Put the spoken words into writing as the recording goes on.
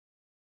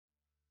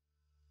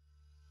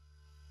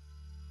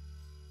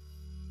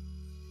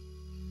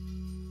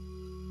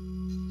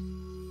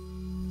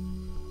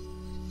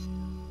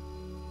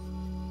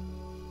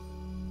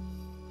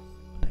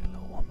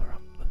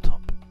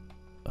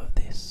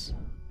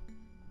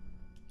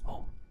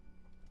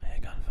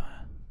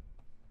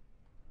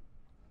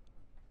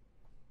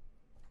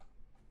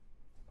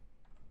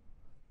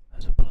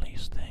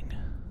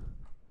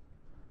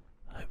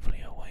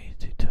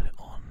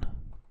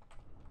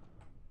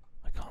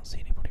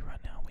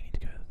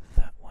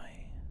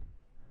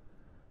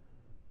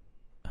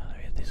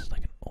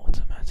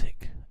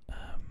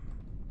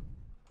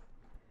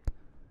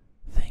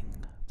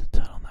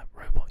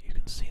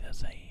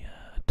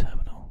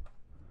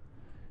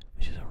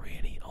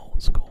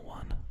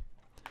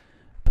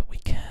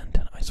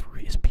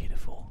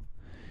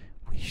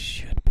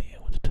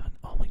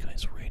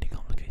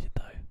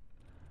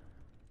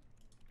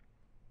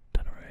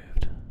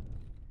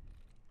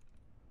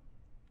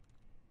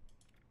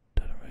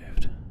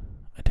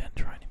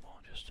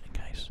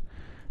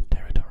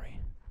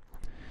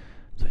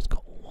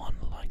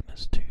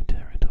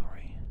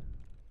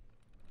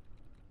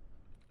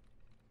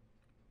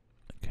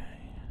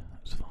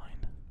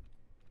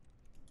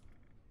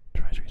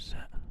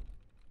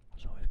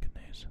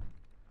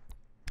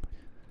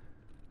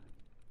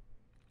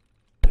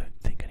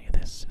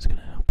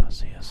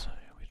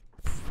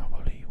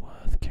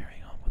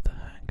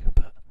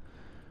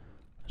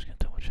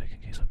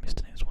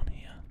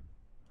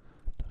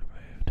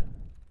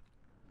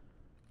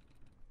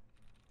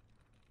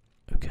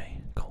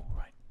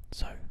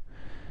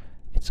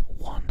It's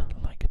one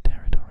like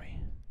territory.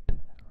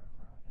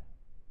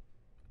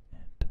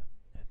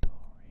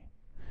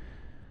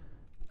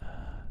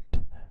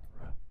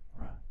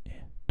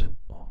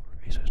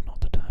 So it's not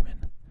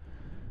determined.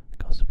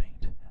 Gossiping.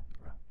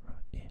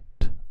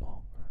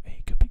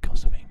 It could be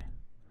gossiping.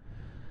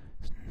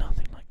 It's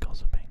nothing like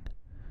gossiping.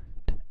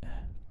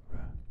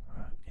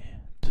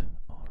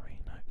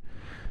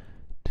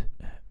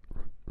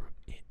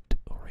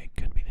 It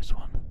could be this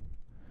one.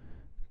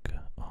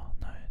 Oh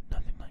no,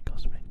 nothing like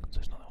gossiping. So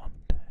it's not that one.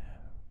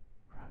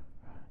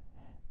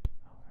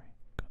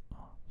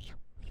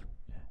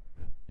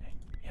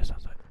 Yes,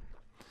 that's it.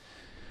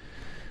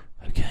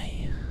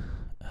 Okay.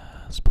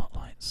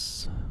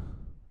 Spotlights.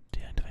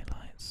 Deactivate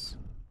lights.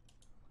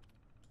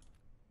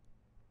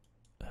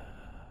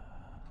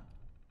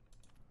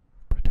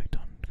 Protect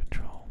on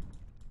control.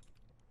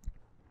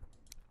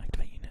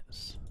 Activate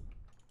units.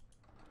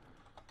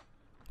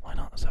 Why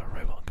not? Is there a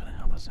robot going to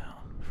help us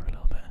out for a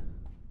little bit?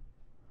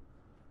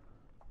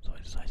 So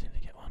I decided to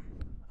get one.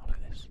 I'll do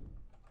this.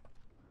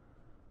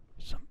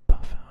 Some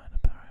buff out and a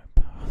power.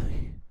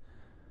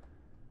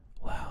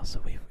 Wow,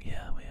 so we're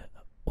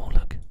oh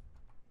look.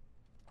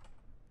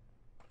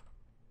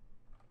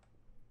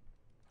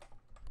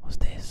 What's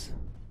this?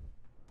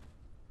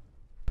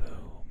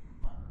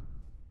 Boom.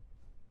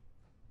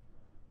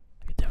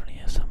 I could definitely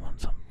hear some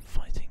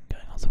fighting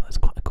going on. There's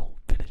quite a cool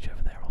village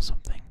over there or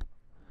something.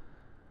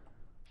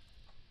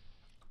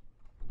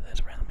 But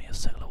there's randomly a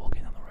settler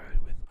walking down the road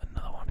with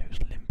another one who's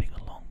limping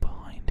along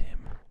behind him.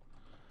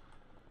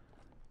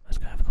 Let's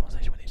go have a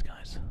conversation with these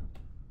guys.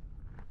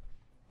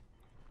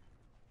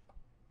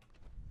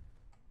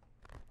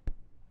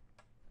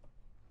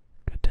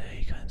 Good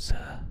day, kind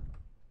sir.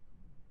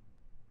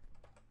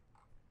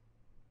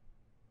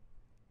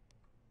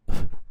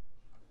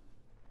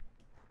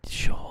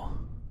 Sure.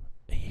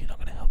 Are you not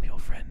going to help your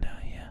friend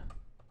out here?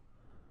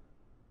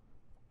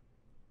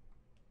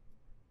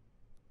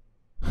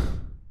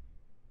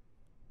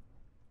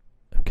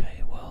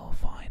 Okay, well,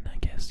 fine. I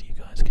guess you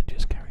guys can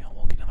just carry on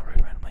walking down the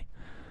road randomly.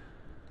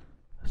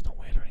 That's not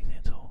weird or anything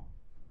at all.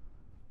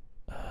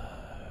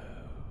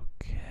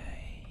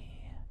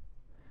 Okay.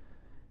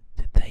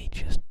 Did they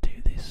just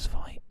do this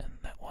fight and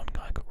that one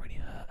guy got really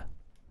hurt?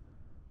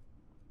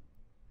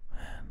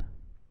 Man.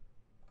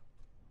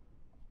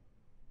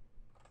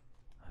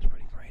 That's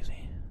pretty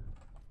crazy.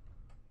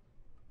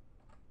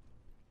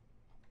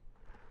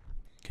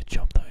 Good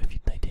job though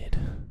if they did.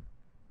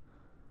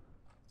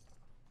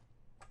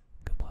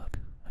 Good work.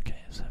 Okay,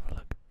 let's have a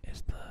look.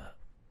 It's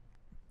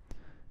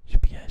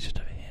just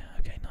over here.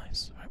 Okay,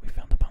 nice. Right, we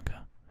found the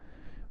bunker.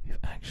 We've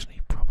actually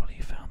properly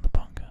found the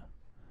bunker.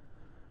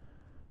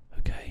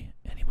 Okay,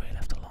 anybody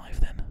left alive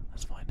then?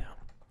 Let's find out.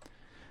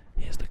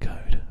 Here's the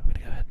code. I'm going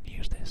to go ahead and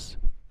use this.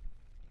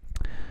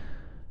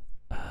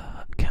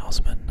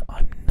 Cowsman,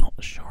 I'm not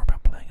sure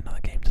about playing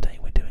another game today.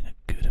 We're doing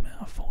a good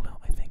amount of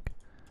Fallout, I think.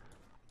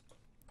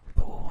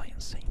 But we'll wait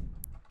and see.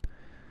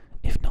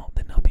 If not,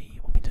 then we'll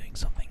be doing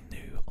something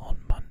new on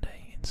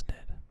Monday instead.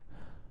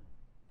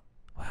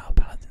 Wow,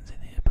 Paladin's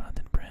in here.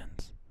 Paladin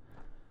Brands.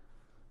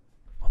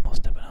 One more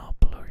step and I'll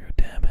blow your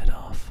damn head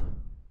off.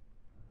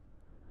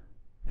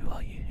 Who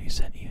are you? Who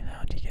sent you?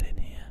 How did you get in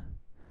here?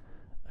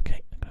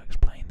 Okay, I'm going to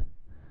explain.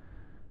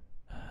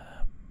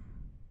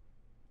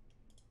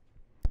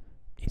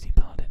 Easy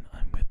Paladin,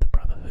 I'm with the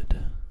Brotherhood.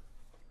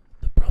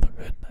 The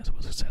Brotherhood, that's what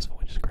was successful,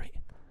 which is great.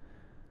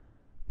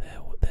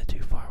 They're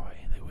too far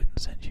away, they wouldn't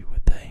send you,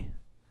 would they?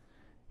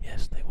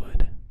 Yes, they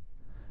would.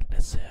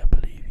 Let's say I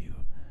believe you.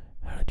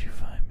 How did you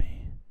find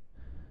me?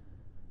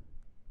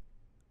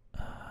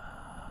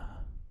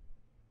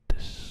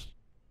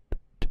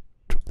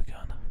 Drop the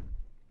gun.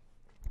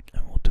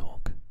 And we'll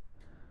talk.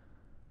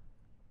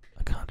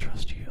 I can't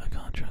trust you, I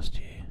can't trust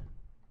you.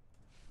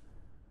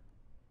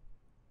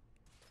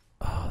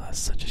 Oh, that's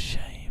such a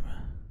shame.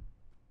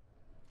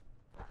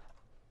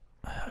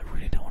 I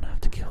really don't want to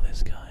have to kill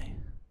this guy.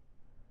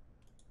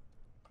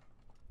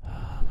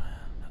 Oh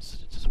man, that's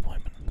such a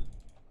disappointment.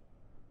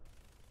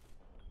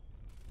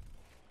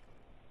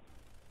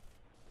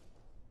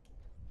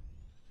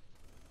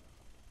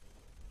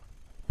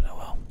 But oh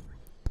well.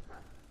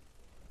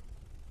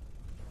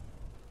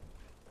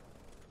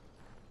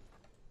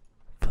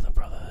 For the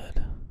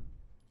Brotherhood.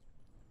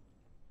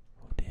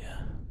 Oh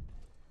dear.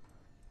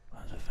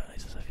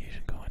 There's a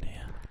fusion going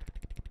here.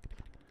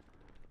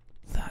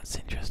 That's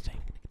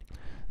interesting.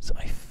 So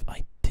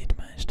I did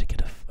manage to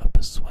get a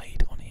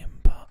persuade on him,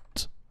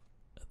 but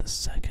the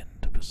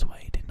second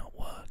persuade did not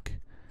work.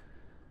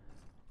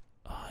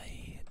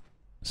 I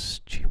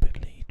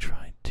stupidly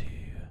tried to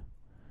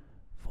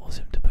force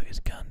him to put his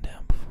gun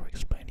down before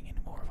explaining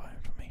any more of our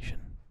information.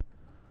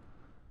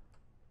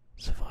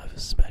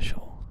 Survivor's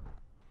Special.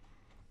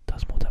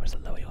 Does more damage the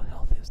lower your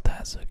health is.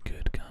 That's a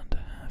good gun to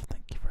have,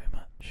 thank you very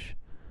much.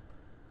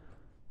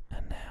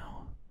 And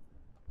now,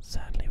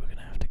 sadly, we're going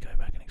to have to go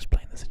back and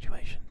explain the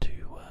situation to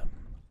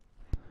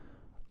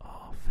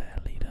our fair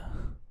leader.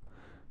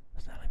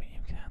 There's an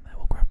aluminium can there,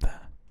 we'll grab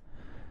that.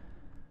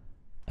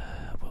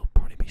 We'll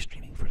probably be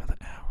streaming for another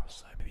hour or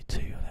so, maybe 2,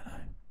 I don't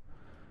know.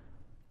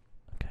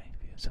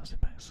 sells him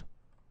back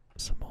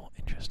some more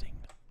interesting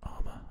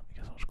armour. I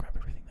guess I'll just grab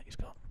everything that he's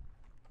got.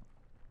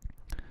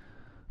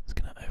 It's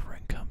going to over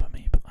encumber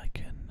me, but I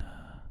can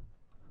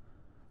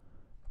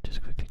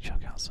just quickly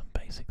chuck out some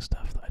basic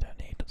stuff that I don't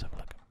need. Let's have a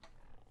look.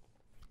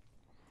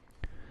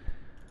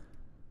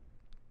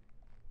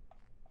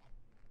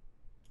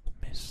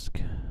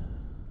 Misc.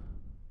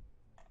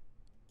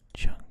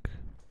 Chunk.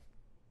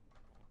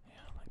 Yeah,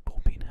 like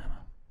ball peen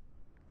hammer.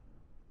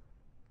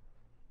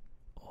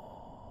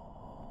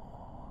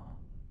 Or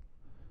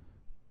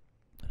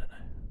I don't know.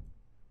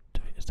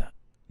 Is that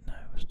no?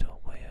 We're still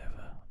way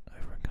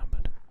over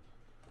encumbered.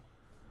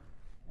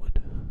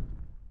 Wood.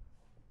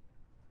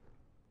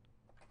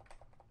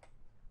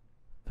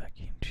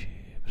 Vacuum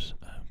tubes.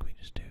 Can we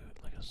just do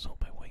like a sort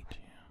by weight?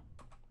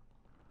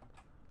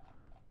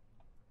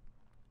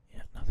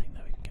 Yeah, nothing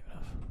that we can get rid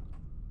of.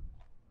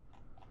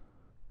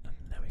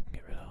 Nothing that we can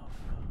get rid of.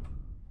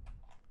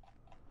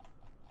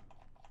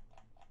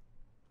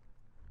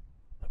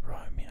 The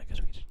brine meat, I guess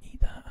we can just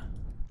eat that.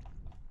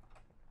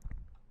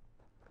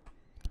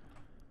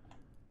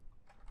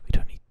 We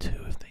don't need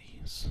two of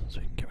these, so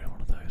we can get rid of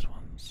one of those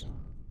ones.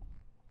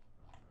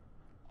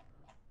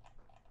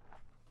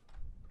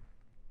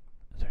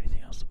 Is there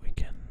anything else that we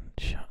can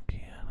chuck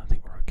here? I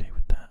think we're okay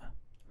with that.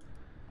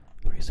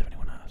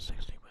 371 out of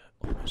 60,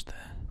 we're almost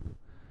there.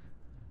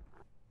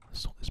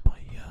 Let's sort this by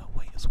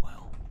weight as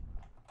well.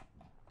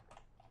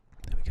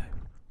 There we go.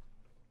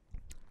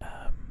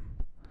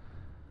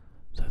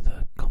 So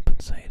the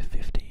compensated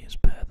 50 is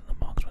better than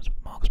the marksman's,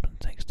 but marksman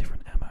takes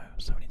different ammo,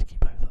 so we need to keep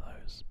both of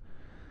those.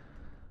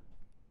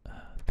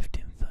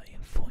 50 and 30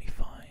 and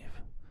 45.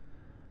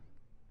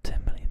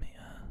 10mm.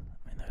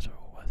 I mean, those are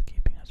all worth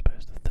keeping as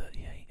opposed to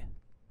 38.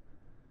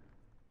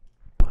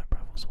 Pipe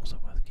rifle's also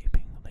worth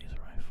keeping. Laser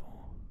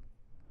rifle.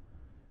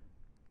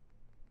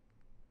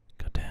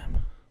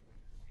 Goddamn.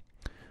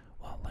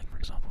 Well, like for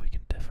example, we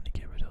can definitely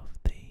get rid of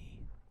the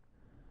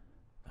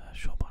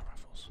short pipe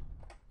rifles.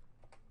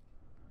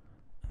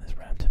 And this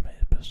ram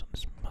timid pistol,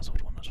 this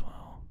muzzled one as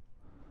well.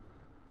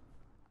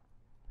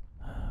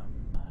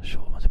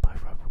 Short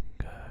multi-pipe rifle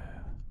can go.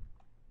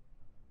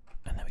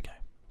 And there we go.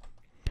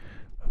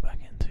 We're back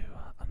into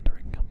under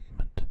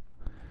encumberment.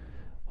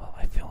 Well,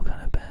 I feel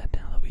kind of bad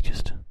now that we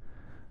just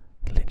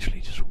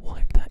literally just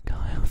wiped that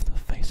guy off the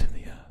face of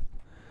the earth.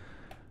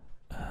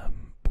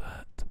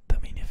 But I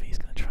mean, if he's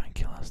going to try and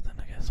kill us, then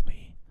I guess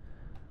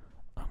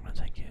I'm going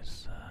to take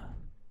his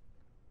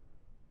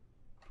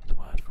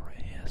word for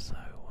it here. So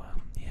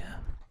yeah,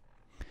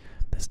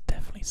 there's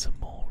definitely some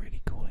more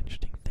really cool,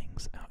 interesting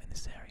things out in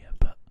this area.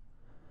 But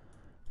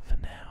for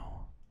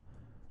now,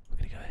 we're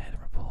going to go ahead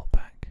and report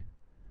back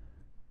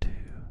to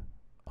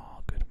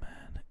our good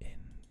man in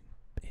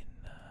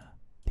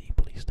the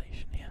police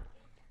station here,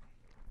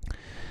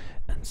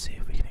 and see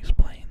if we can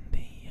explain the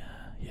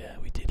yeah,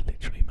 we did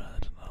literally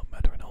murder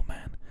an old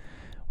man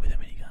with a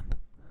minigun.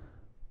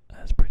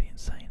 That's pretty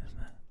insane, isn't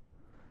it?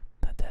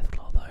 That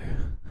deathclaw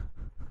though.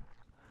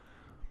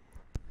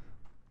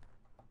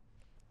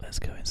 Let's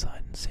go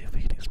inside and see if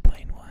we can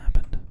explain what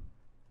happened.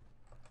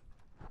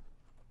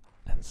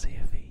 And see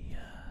if he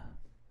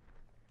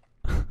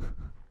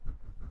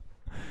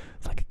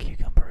it's like a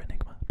cucumber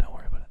enigma, don't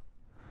worry about it.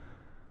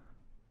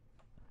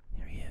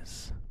 Here he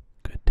is.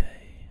 Good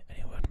day.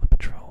 Any word on the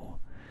patrol?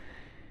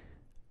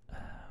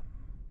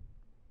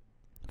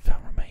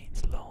 Found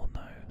remains, lol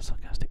no.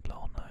 Sarcastic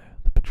lol no.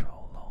 The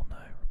patrol, lol no.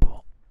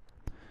 Report.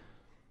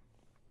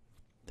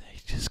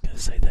 He's just gonna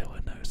say there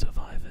were no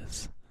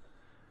survivors.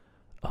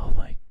 Oh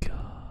my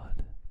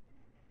god.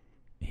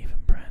 Even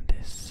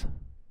Brandis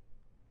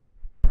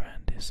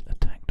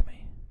attacked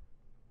me.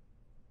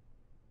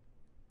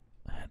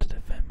 I had to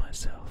defend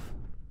myself.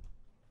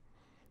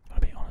 I'll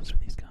be honest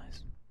with these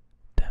guys.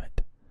 Damn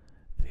it.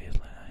 3 years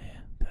later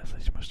here,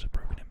 they must have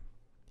broken him.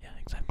 Yeah,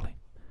 exactly.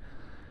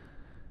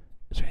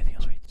 Is there anything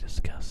else we need to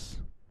discuss?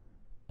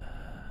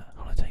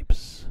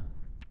 Holotapes.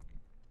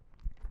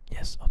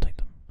 Yes, I'll take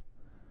them.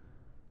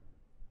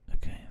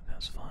 Okay,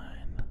 that's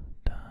fine.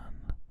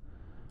 Done.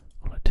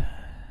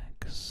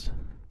 Holotags.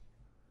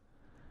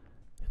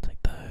 I'll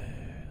take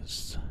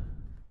those.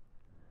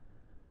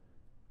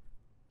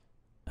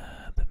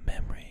 The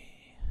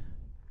memory.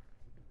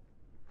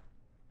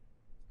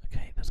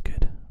 Okay, that's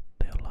good.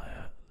 They all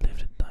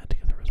lived and died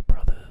together as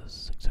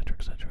brothers, etc.,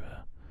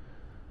 etc.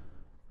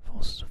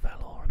 Forces of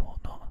valor and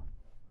whatnot.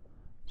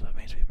 So it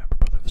means we remember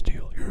Brother of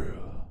Steel.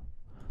 Yeah,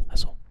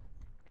 that's all.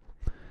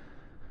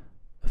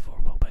 For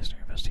a well-based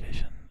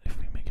investigation, if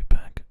we make it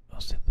back,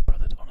 I'll see the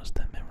brother honors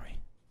their memory.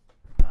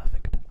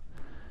 Perfect.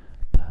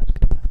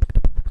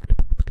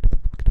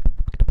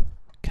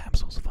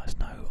 Caps will suffice.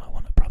 No, I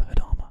want a Brotherhood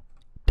armor.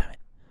 Damn it.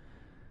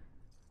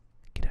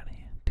 Get out of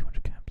here.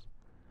 200 caps.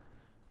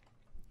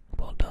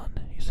 Well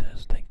done, he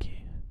says. Thank you.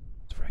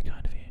 It's very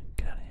kind of you.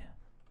 Get out of here.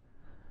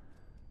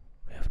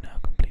 We have now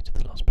completed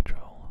the Lost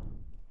Patrol.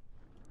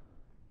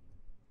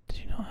 Did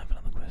you not have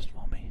another quest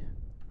for me?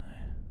 No.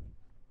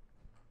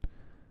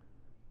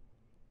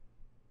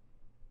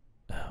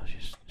 Oh,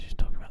 she's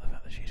talking about the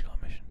fact that she's got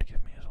a mission to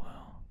give me as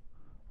well.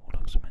 All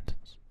dogs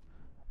sentence.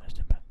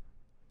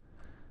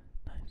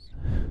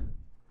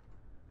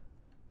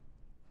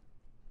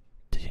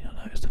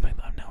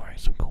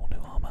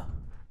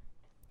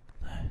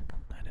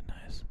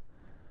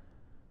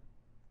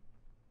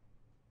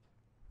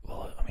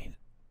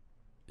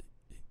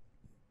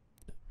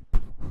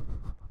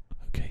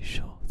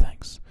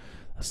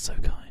 That's so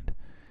kind.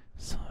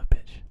 Son of a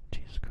bitch.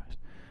 Jesus Christ.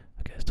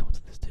 Okay, let's talk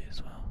to this dude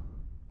as well.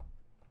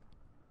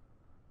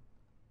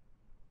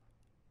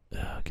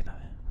 Get out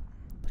of here.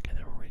 Okay,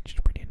 they're all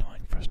reached. Pretty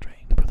annoying,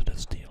 frustrating. The Brotherhood of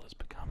Steel has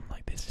become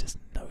like this. Just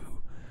no.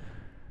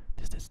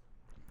 Just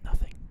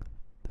nothing.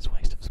 This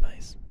waste of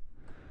space.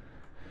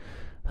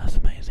 That's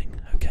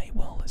amazing. Okay,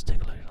 well, let's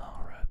take a look at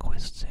our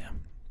quests here.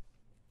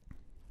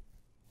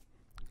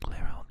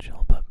 Clear out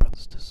Gilbert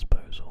Brothers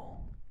Disposal.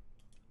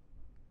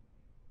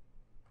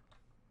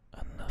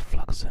 And the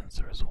flux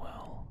sensor as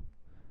well.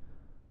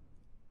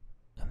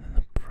 And then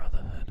the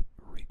Brotherhood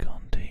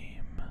Recon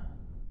Team.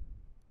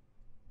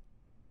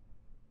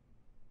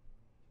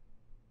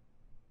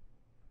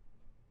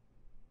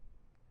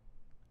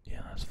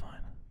 Yeah, that's fine.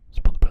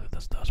 Support the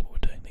Brotherhood, that's what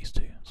we're doing, these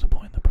two.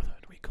 Supporting the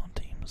Brotherhood Recon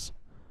Teams.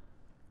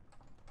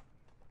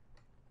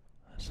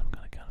 There's some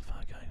kind of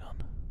gunfire going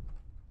on.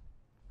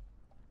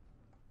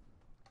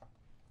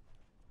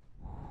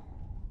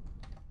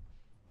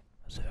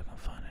 Let's see if I can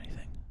find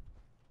anything.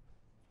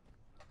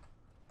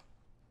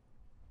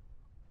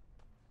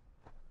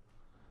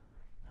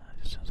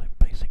 It just sounds like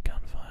basic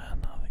gunfire,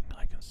 nothing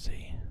I can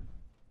see.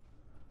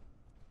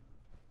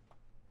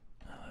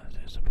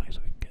 There's a place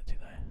that we can get to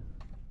there.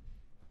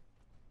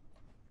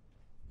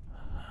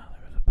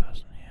 There is a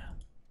person here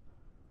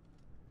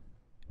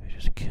who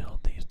just killed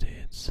these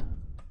dudes.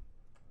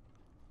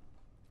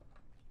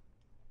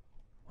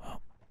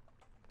 Well,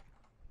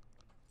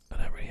 I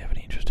don't really have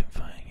any interest in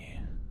fighting you.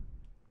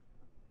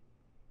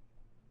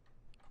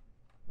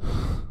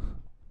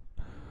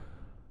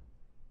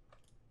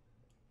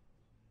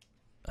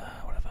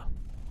 Whatever.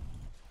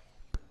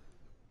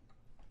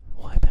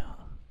 Wipe out.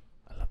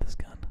 I love this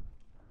gun.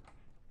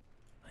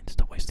 I need to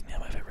stop wasting the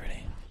ammo of it,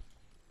 really.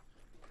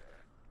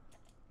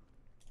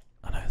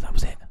 Oh no, that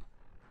was it.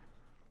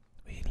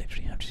 We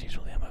literally have just used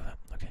all the ammo of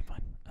it. Okay,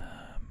 fine.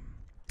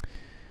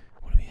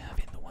 What do we have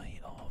in the way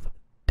of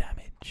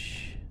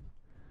damage?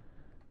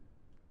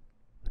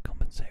 The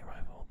compensate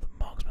rifle, the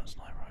marksman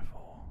sniper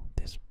rifle,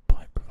 this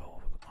pipe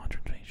revolver we've got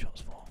 120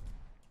 shots for.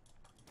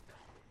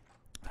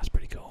 That's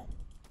pretty cool.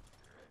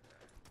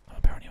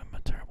 Apparently I'm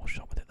a terrible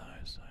shot with it though,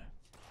 so...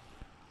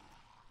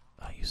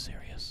 Are you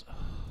serious?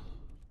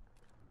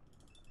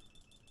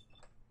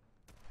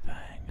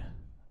 Bang.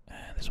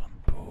 And this one.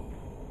 Boom.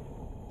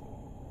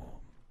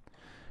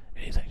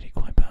 It is actually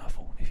quite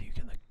powerful if you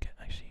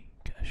actually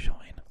get a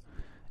shot in.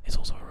 It's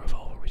also a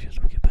revolver, which is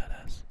wicked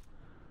badass.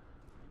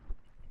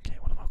 Okay,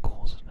 one of our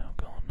cores is now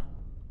gone.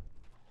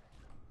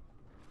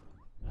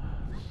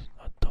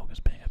 Our dog is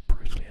being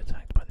brutally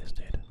attacked by this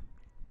dude.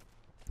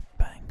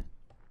 Bang.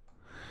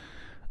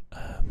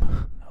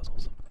 That was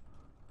awesome.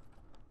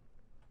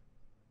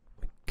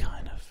 We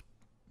kind of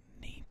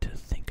need to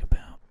think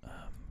about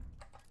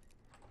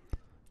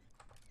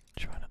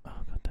trying to. Oh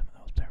god damn it,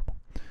 that was terrible.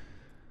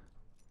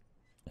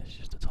 It's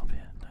just the top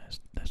here. No, it's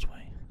this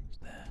way. It's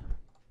there.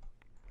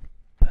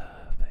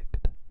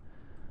 Perfect.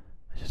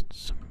 There's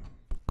just some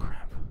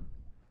crap.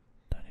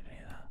 Don't need any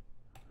of that.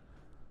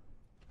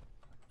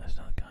 There's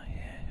another guy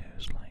here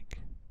who's like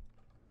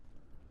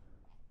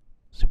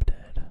super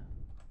dead.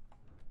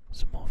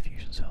 Some more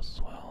fusion cells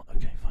as well.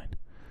 Okay, fine.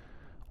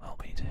 Well,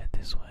 we need to head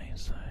this way,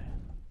 so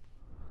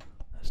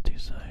let's do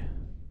so.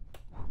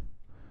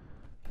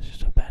 It's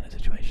just a abandoned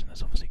situation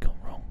that's obviously gone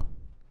wrong.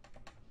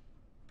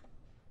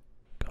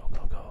 Go,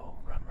 go, go.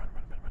 Run, run,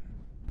 run, run, run.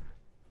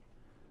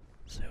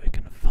 So we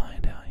can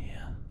find out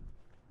here.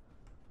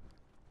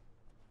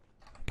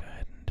 Go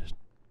ahead and just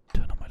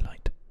turn on my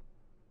light.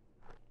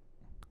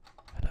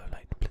 Hello,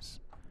 light, please.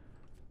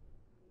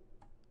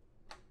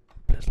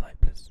 Please, light,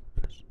 please,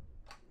 please.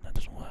 That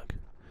doesn't work.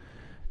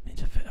 Need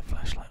to fit a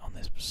flashlight on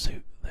this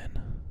suit then,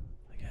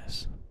 I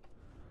guess.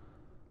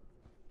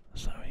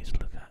 So we need to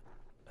look at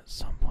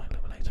some point a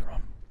little later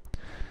on.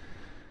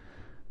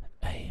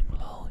 Aim,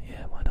 lol,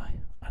 yeah, why'd I?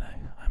 I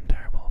know, I'm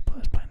terrible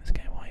at playing this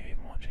game, why are you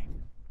even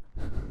watching?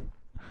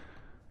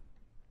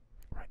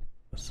 Right,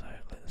 so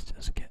let's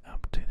just get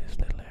up to this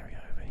little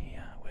area over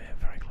here. We're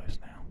very close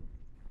now.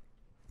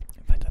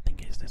 In fact, I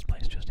think it's this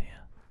place just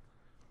here.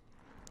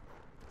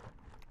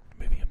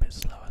 Moving a bit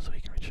slower so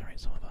we can regenerate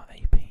some of our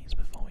APs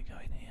before we go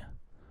in here.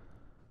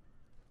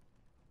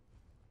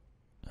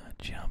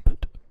 Jump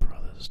at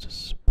Brothers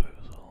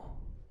Disposal.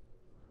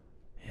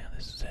 Yeah,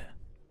 this is it.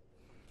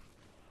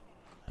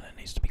 And it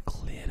needs to be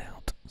cleared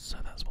out, so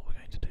that's what we're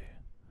going to do.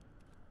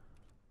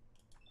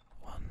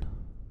 1,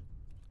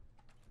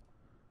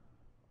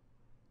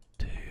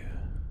 2,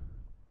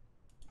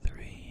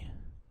 3,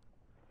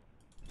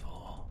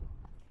 4.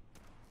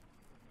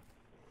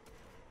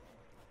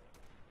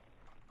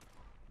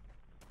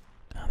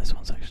 Now this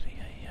one's actually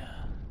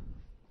a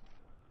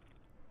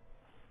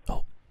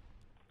oh,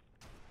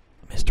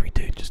 mystery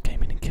dude just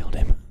came in and killed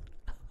him.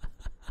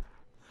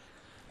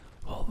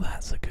 Well,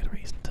 that's a good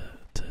reason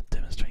to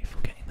demonstrate for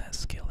getting that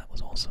skill. That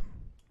was awesome.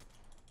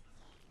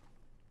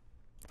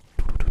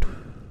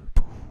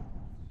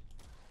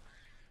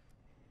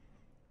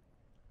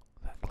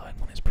 That glide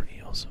one is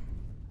pretty awesome.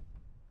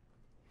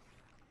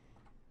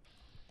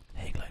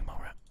 Hey, glide mole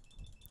rat.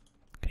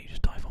 Can you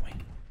just die for me?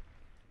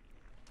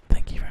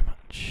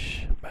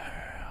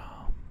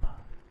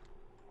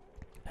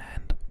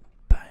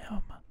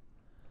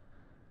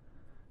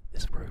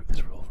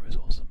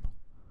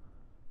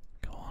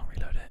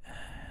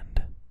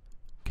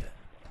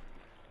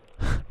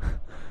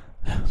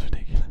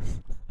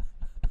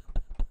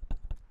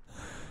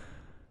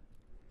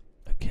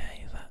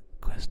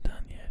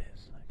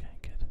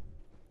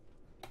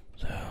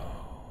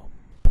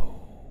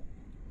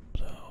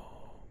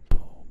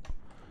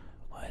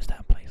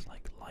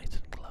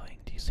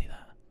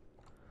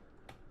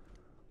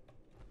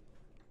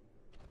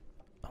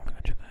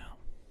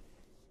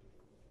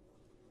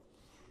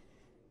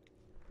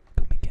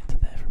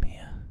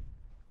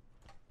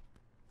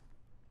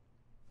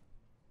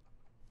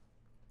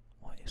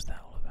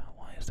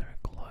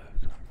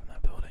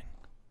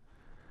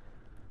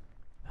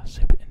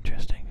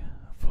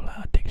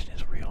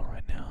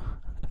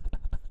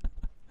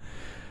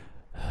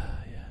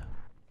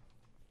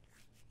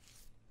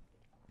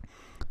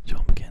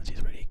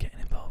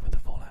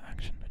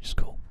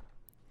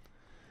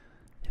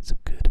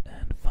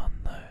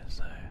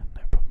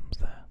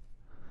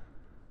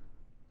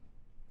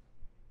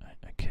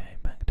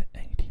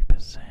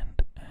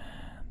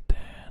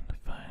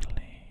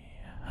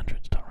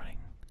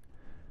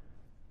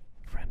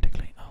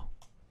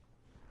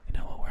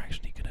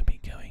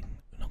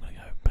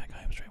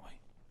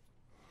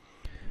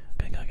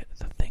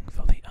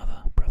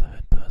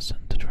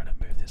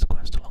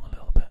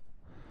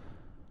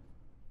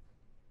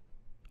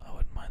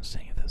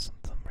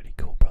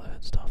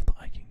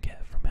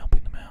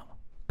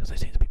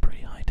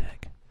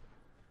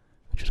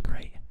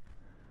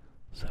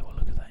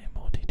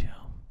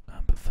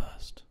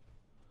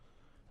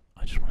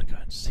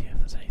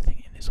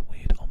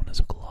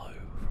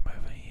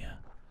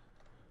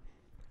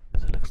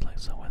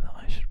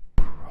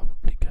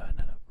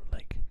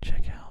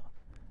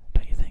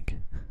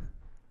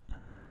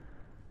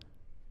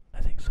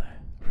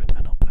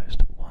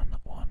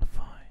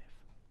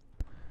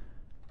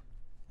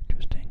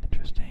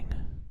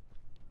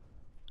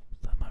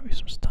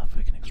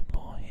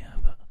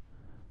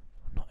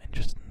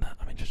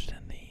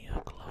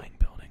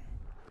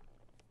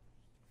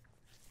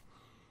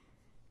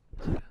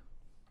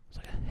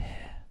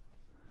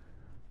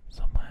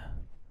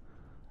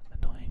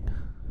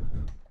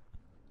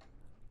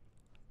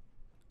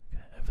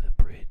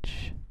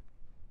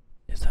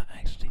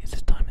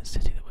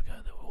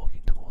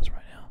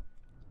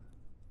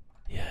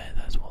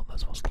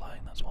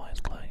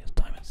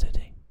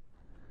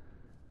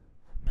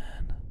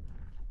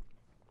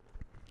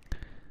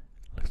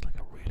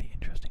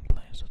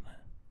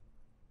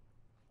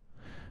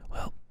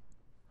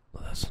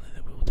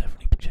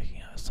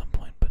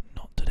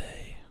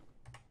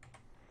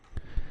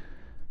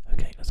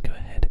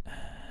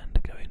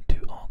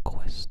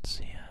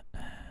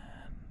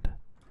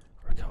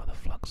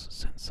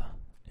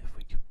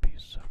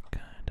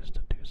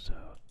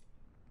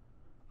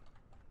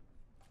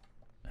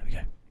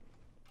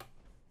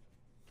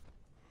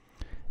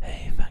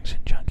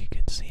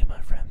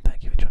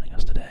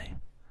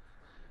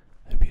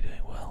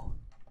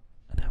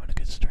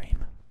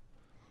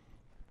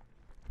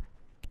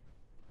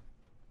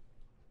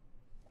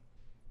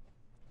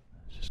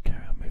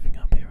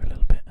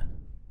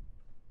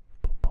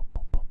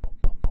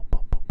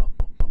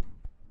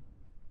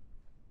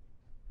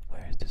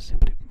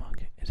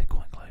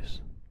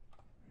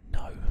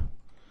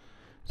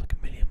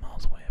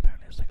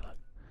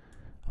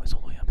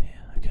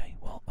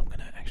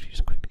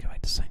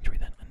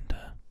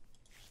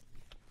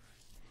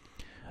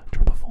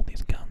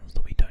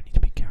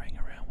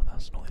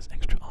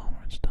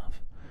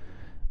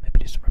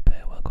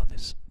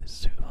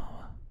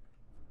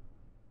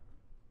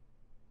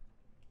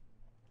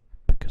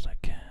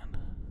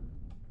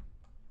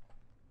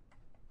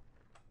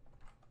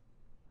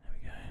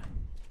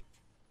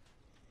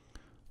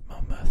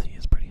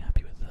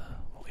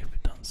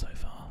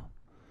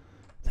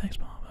 thanks,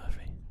 Mark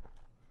Murphy.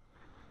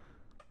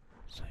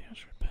 So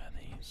let's repair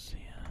these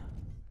here.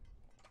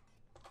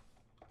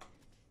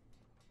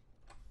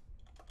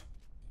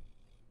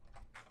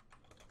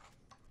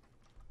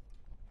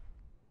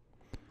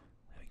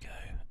 There we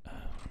go.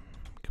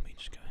 Can we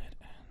just go ahead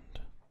and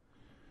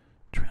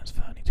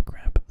transfer? I need to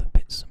grab the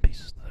bits and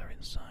pieces that are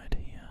inside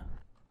here.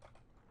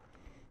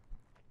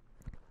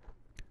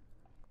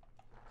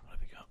 What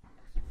have we got?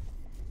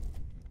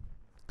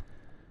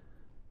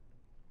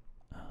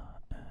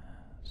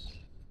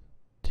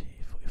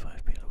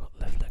 T45B, we've got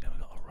left leg and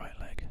we've got a right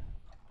leg.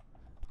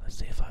 Let's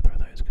see if either of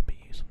those can be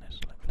used on this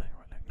left leg,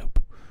 right leg. Nope.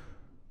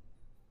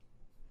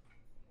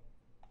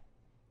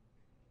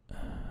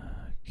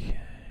 Okay.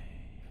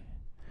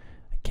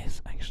 I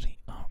guess actually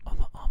our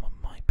other armour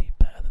might be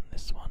better than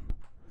this one.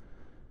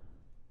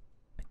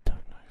 I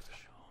don't know for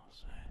sure,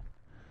 so.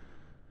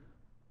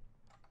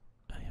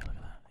 Oh yeah, look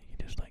at that. You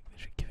can just like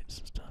literally give it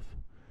some stuff.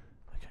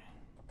 Okay.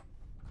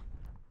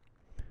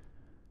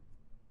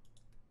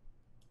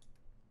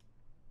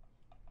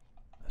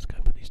 Let's go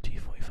put these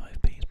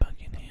T45Bs back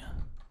in here.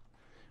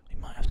 We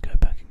might have to go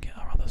back and get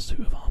our other suit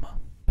of armour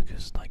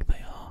because like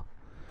they are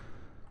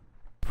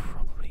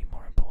probably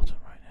more important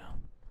right now.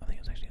 I think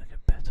it's actually like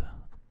a better,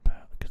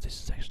 because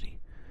this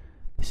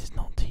is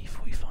not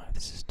T45,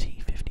 this is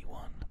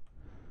T51.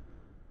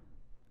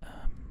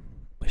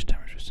 Which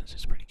damage resistance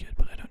is pretty good,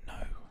 but I don't know.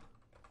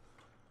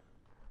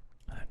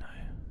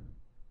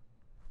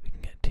 We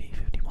can get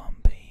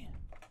T51B.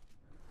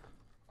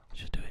 Let's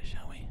just do it,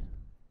 shall we?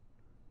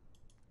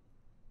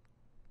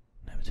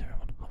 No material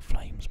on hot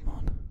flames,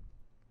 mon.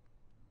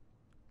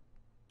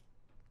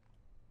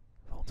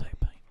 Voltaic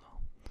paint.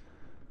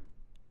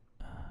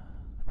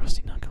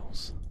 Rusty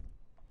knuckles.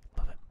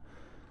 Love it.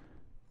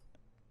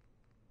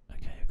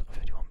 Okay, we've got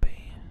 51B.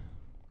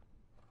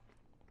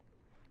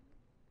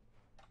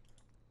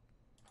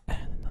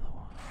 And another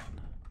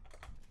one.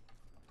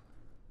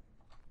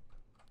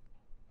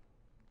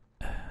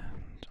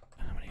 And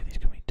how many of these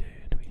can we do?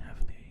 Do we have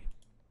the...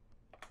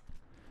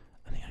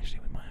 I think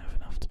actually we might have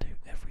enough to do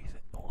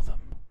everything, all of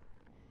them.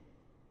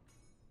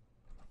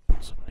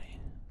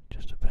 Possibly.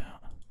 Just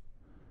about.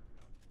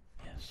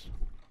 Yes.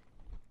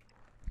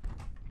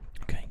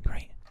 Okay,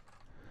 great.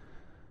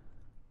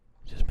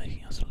 Just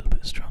making us a little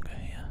bit stronger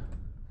here.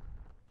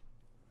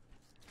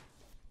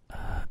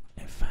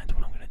 In fact,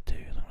 what I'm going to do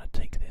is I'm going to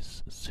take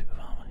this suit of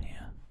armour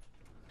here.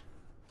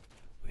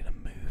 We're going to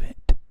move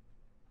it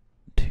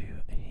to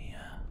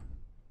here.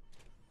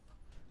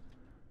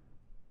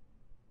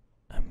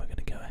 And we're going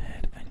to go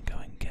ahead and go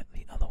and get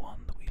the other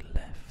one that we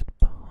left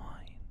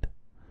behind.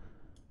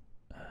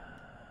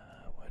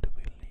 Where did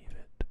we leave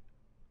it?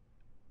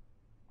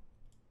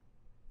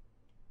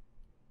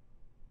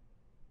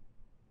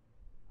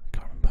 I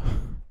can't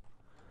remember.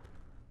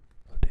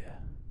 Oh dear.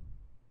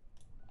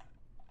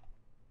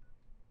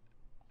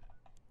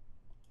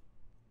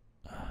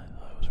 I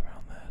thought it was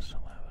around there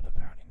somewhere, but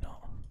apparently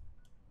not.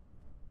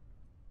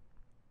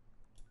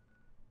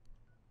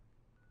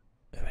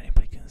 If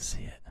anybody can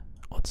see it,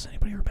 or does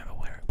anybody remember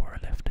where I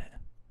left it?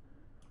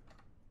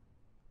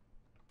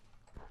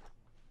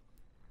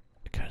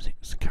 Because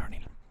it's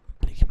currently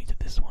leading me to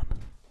this one.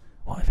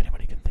 Well, if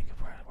anybody can think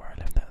of where I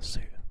left that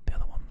suit, the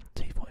other one,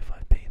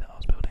 T45B that I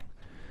was building,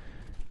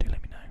 do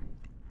let me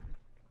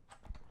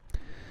know.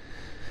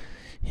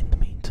 In the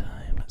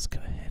meantime, let's go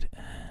ahead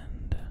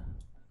and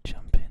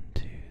jump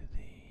into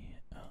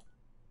the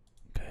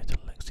go to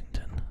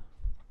Lexington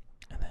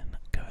and then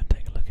go and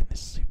take a look in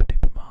this super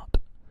duper mart.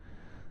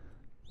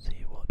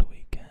 See what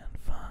we can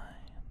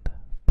find.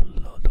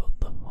 Blood on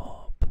the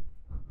hob.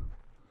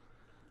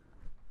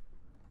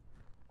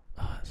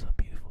 Ah, it's a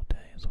beautiful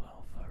day as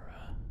well for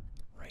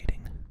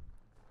raiding.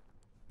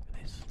 Look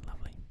at this,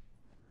 lovely.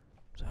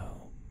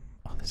 So,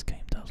 this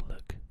game does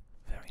look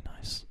very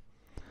nice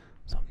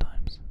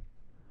sometimes.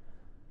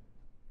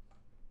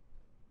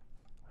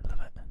 I love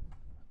it.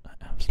 I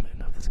absolutely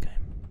love this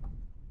game.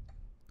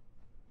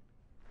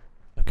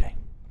 Okay.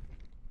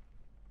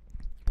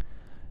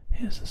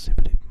 Here's the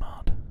super duper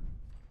mart.